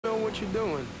what you're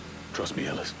doing. Trust me,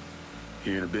 Ellis.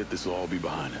 Here in a bit, this will all be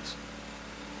behind us.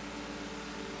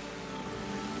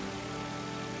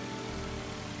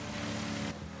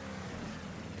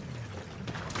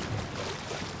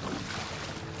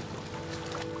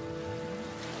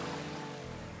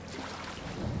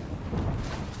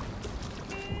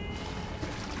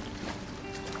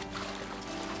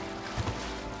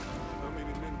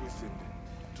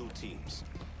 Teams.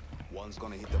 One's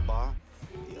gonna hit the bar,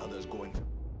 the other's going...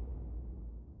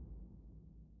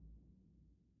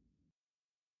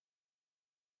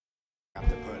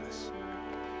 After Perlis.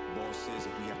 Boss says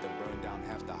if we have to burn down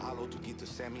half the hollow to get to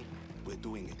Sammy, we're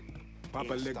doing it.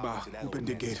 Papa Legba, open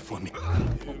the gate for me.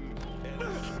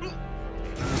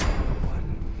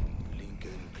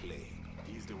 Lincoln Clay.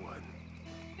 He's the one.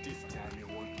 This time he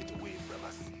won't get away from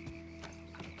us.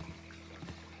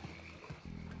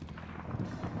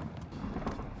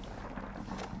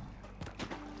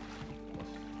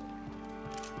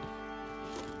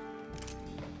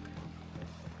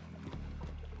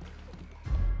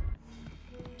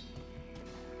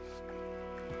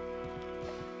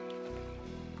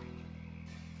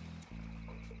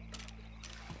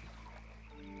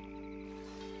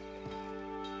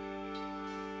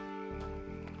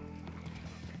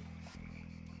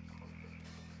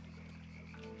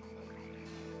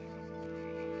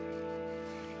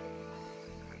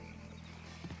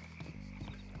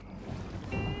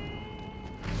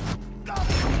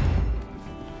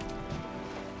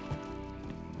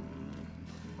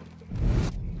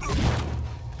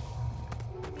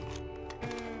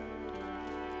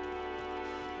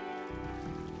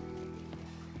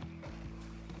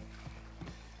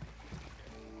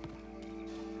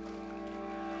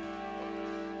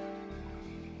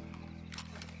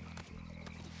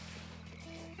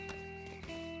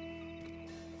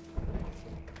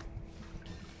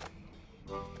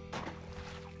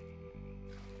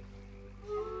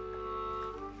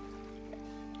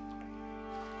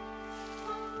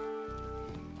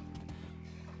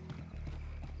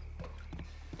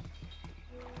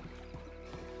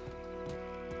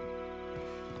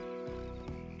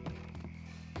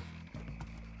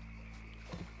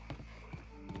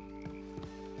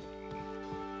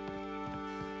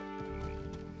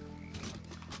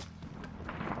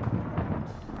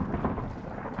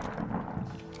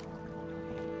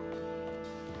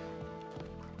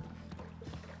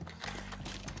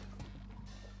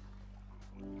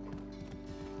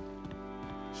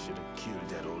 Should have killed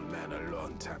that old man a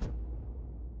long time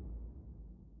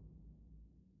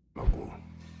ago.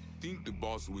 Think the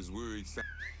boss was worried,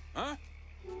 huh?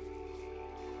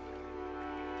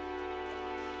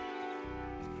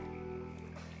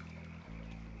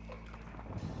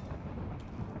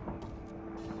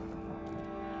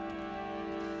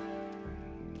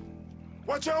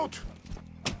 Watch out!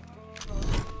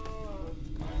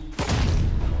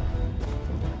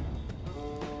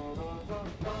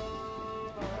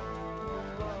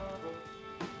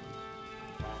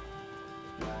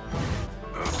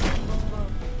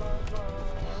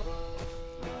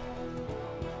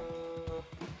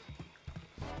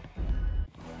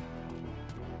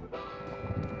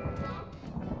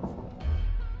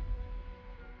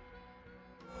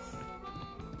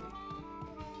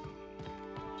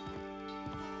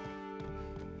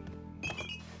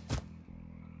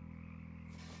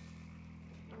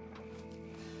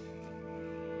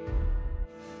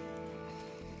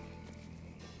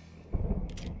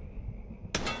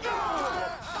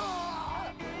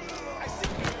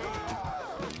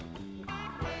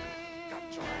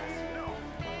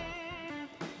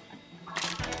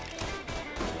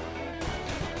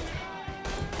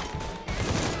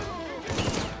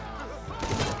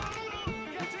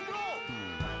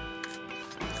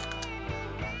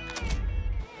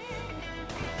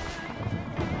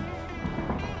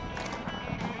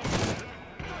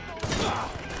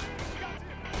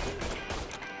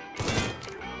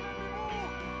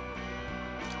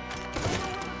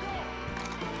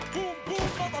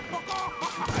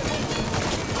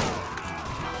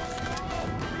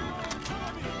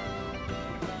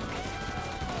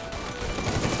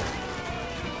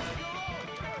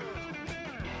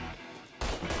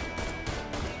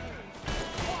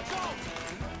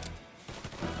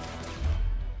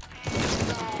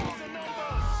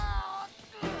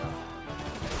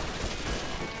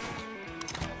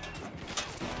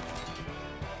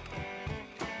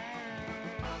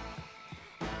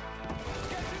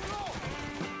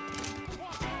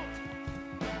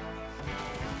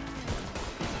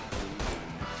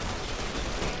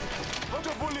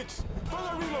 Bullets!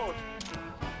 Further reload!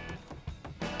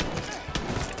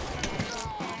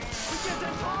 We get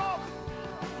them top!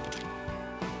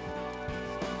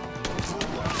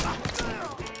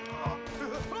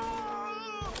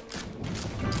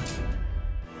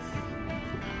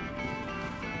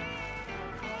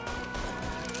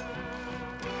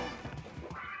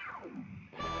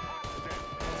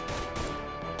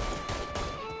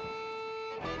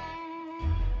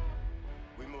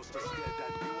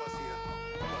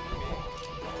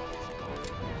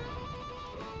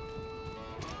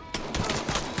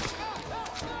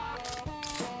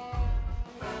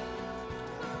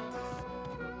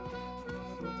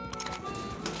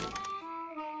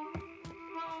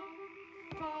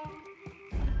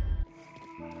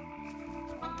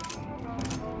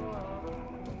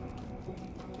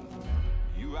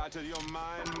 out of your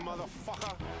mind,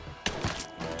 motherfucker?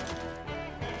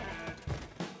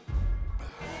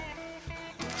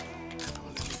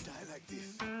 Don't let me die like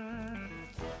this.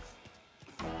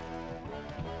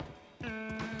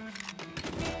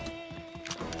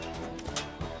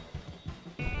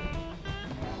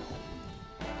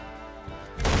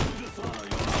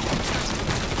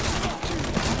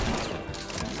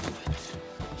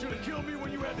 Should've killed me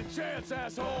when you had the chance,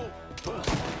 asshole!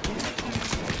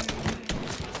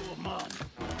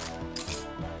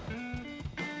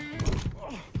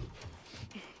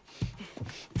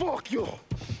 Fuck you!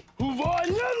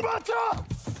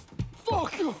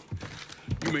 Fuck you!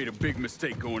 You made a big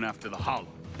mistake going after the Hollow.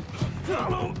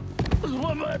 Hallo!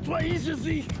 Zwei ist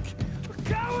sie!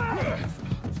 Kauer!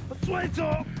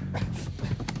 Zweiter!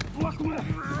 Fuck me!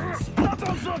 Not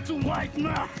also too white,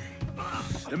 man!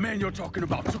 The man you're talking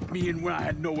about took me in when I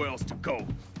had nowhere else to go.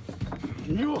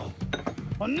 You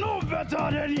are no better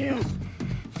than him!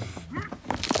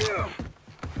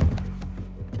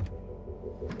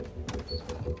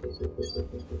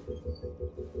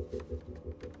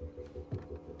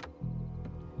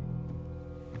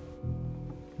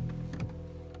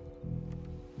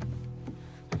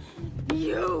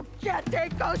 You can't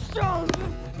take control!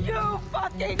 You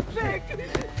fucking pig!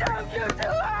 Damn you to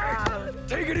hell!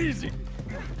 Take it easy!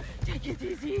 Take it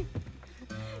easy!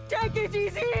 Take it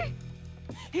easy!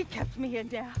 He kept me in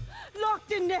there,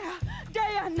 locked in there,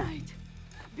 day and night.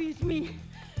 Beat me,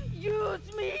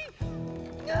 use me.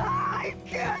 I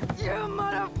curse you,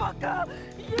 motherfucker!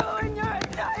 You and your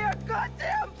entire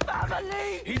goddamn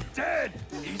family! He's dead!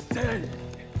 He's dead!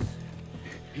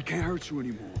 He can't hurt you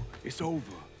anymore. It's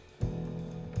over.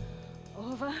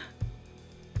 Over?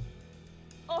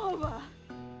 Over!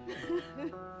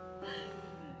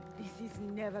 This is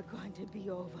never going to be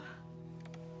over.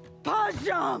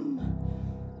 Pajam!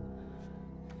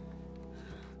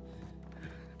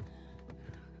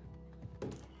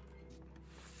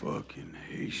 Fucking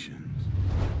Haitians.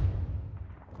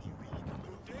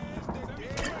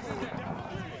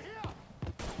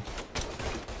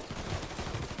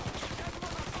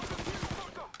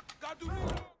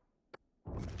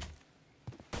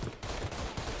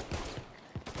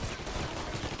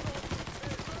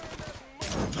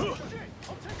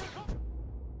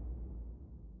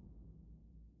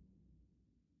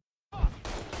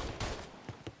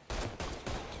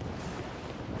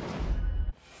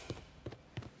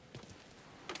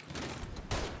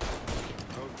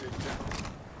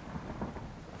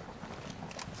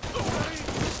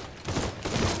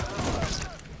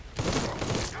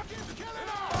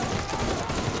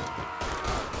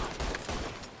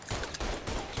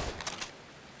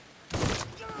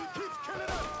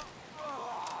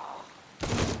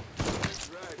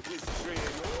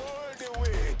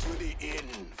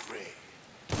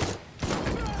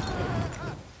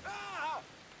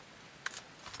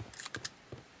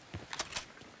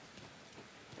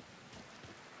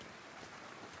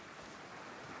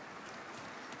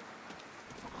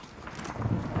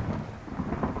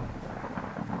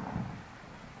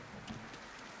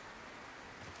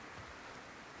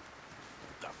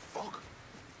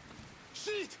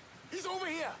 Shit! He's over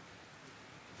here!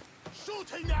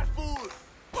 Shooting that fool!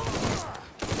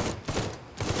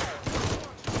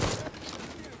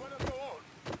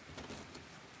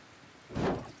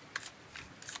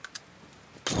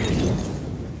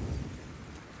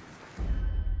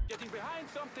 Getting behind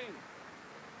something!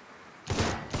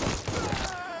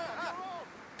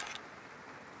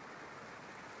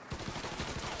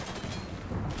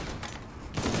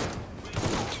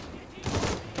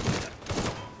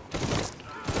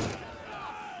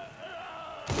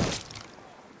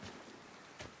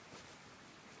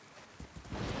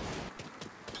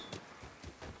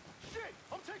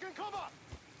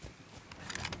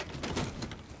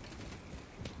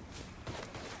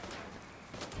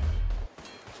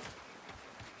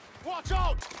 Watch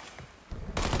out!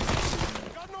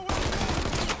 Got nowhere to go!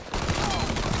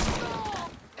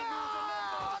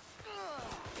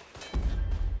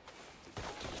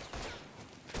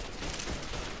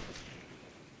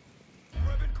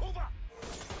 Grabbing cover!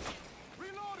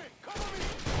 Reloading! Cover me!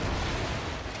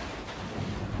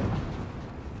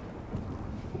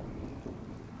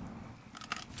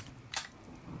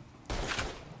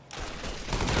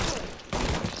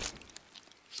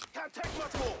 Can't take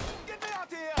much more! Get me out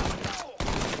of here!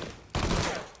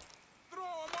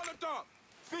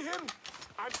 See him?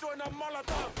 I'm throwing a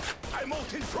Molotov. I'm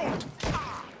out in front.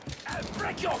 Ah! I'll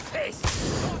break your face.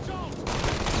 Watch out!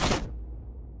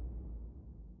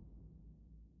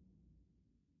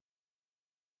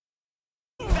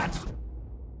 That's...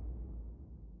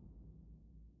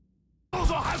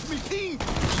 Also has me team.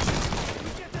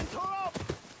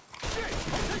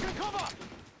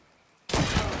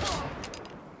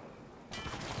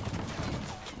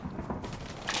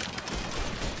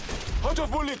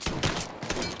 of bullets!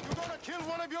 You're gonna kill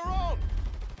one of your own!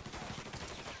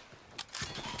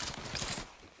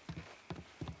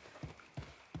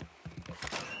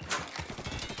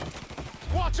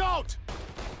 Watch out!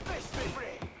 Let's be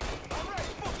free. I'm right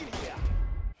fucking here.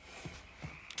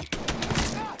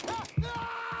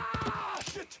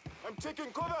 Shit! I'm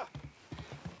taking cover!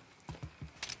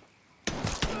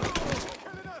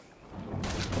 Killing us!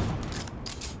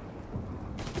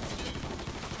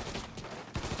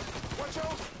 Watch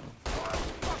out!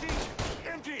 Fucking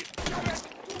empty. Damn it.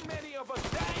 Too many of us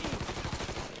dying.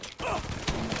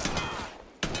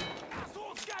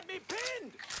 Assholes got me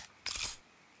pinned.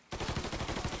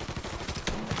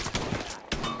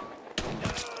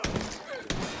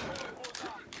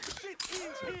 Shit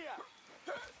is here.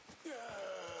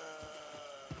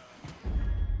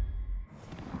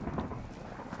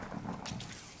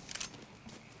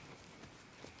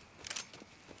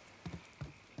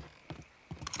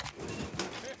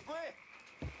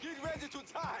 Get ready to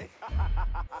die!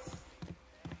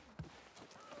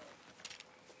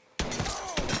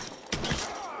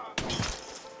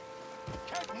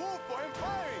 Can't move, boy, I'm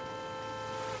firing!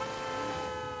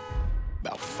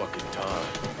 About fucking time.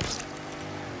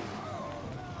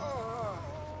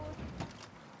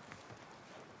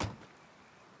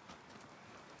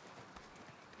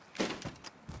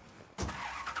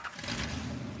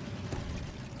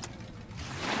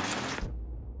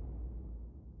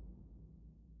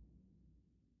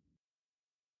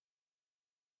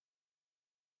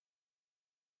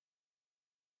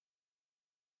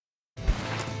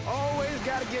 Always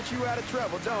gotta get you out of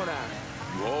trouble, don't I?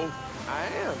 You old? I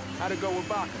am. How'd it go with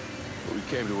Baca? Well, we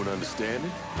came to an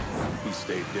understanding. He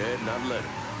stayed dead and I let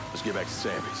him. Let's get back to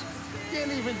Sammy's.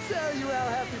 Can't even tell you how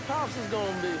happy Pops is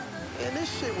gonna be. And this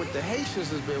shit with the Haitians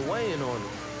has been weighing on him.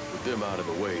 With them out of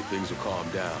the way, things will calm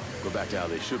down. Go back to how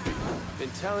they should be.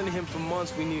 Been telling him for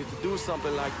months we needed to do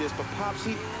something like this, but Pops,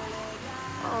 I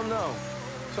don't know.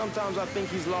 Sometimes I think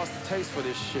he's lost the taste for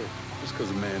this shit. Just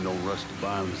because a man don't rush to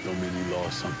violence don't mean he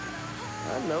lost something.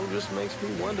 I know, just makes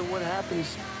me wonder what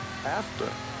happens after,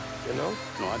 you know?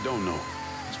 No, I don't know.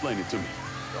 Explain it to me.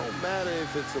 Don't matter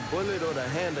if it's a bullet or the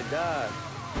hand of God.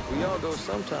 We all go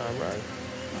sometime, right?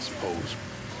 I suppose.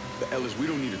 But Ellis, we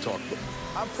don't need to talk.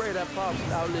 I pray that Pops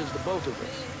outlives the both of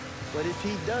us. But if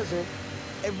he doesn't,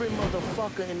 every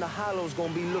motherfucker in the hollow's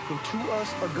gonna be looking to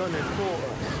us or gunning for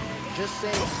us. Just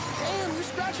saying, damn, you're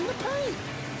scratching the paint.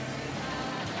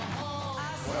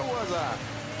 Where was I?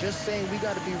 Just saying we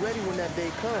gotta be ready when that day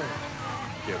comes.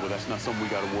 Yeah, well, that's not something we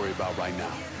gotta worry about right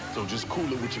now. So just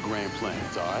cool it with your grand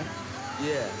plans, all right?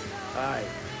 Yeah, all right.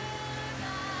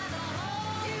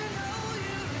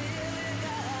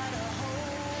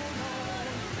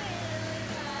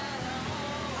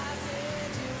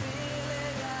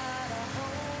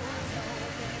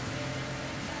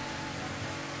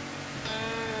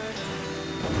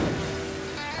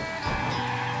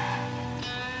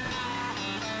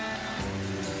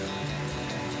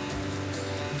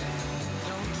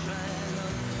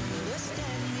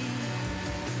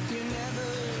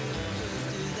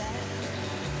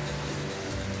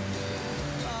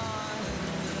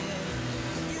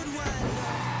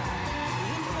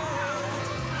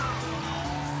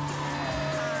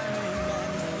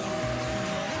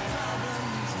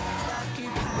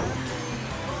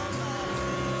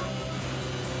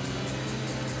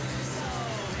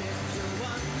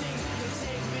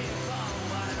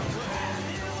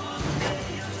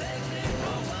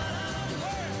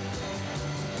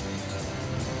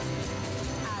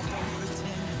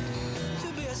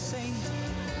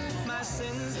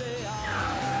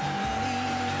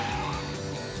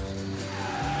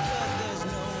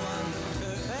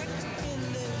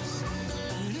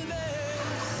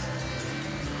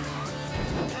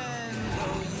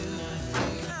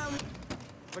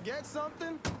 Forget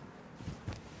something?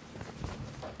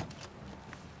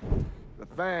 The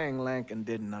thing Lankin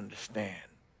didn't understand,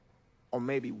 or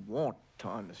maybe want to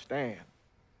understand,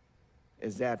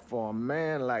 is that for a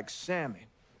man like Sammy,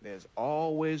 there's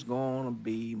always gonna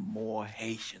be more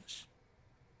Haitians.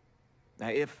 Now,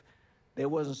 if there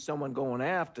wasn't someone going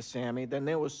after Sammy, then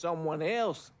there was someone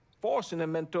else forcing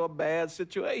him into a bad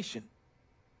situation.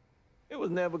 It was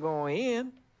never going to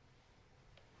end.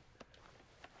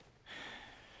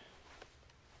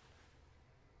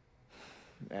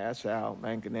 That's how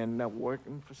Lankin ended up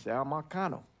working for Sal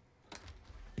Marcano.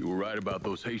 You were right about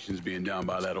those Haitians being down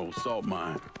by that old salt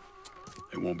mine.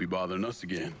 They won't be bothering us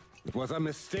again. It was a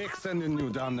mistake sending you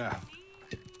down there.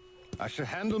 I should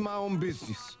handle my own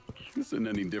business. This isn't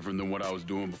any different than what I was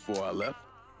doing before I left.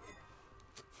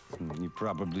 You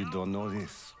probably don't know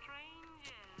this.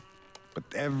 But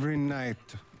every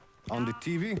night, On the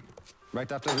TV, right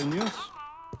after the news,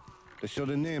 they show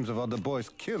the names of all the boys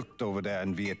killed over there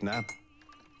in Vietnam.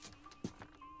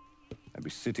 I'd be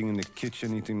sitting in the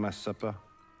kitchen eating my supper,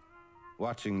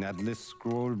 watching that list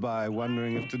scroll by,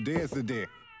 wondering if today is the day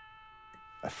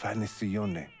I finally see your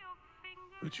name.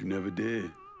 But you never did.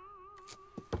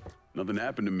 Nothing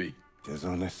happened to me. There's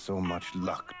only so much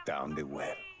luck down the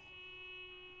well.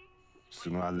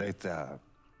 Sooner or later,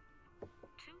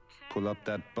 pull up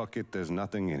that bucket, there's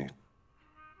nothing in it.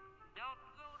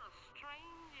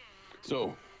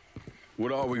 So,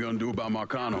 what are we gonna do about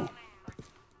Marcano?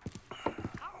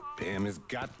 Pay him his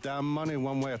goddamn money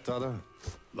one way or the other.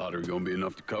 Lottery gonna be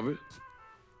enough to cover it?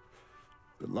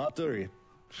 The lottery?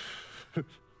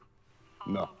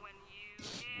 No.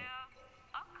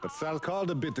 But Sal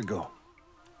called a bit ago.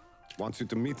 Wants you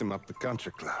to meet him up the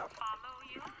country club.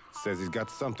 Says he's got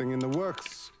something in the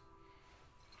works.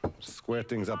 Square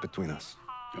things up between us.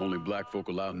 The only black folk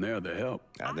allowed in there to help.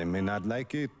 Now, they may not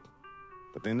like it,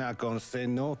 but they're not gonna say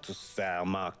no to Sal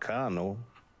Marcano.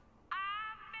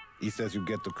 He says you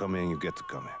get to come in, you get to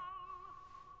come in.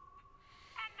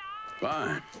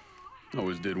 Fine. I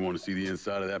always did want to see the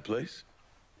inside of that place.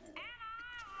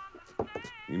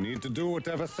 You need to do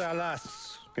whatever Sal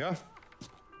asks, yeah?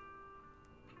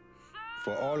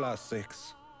 For all our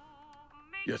sakes.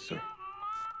 Yes, sir.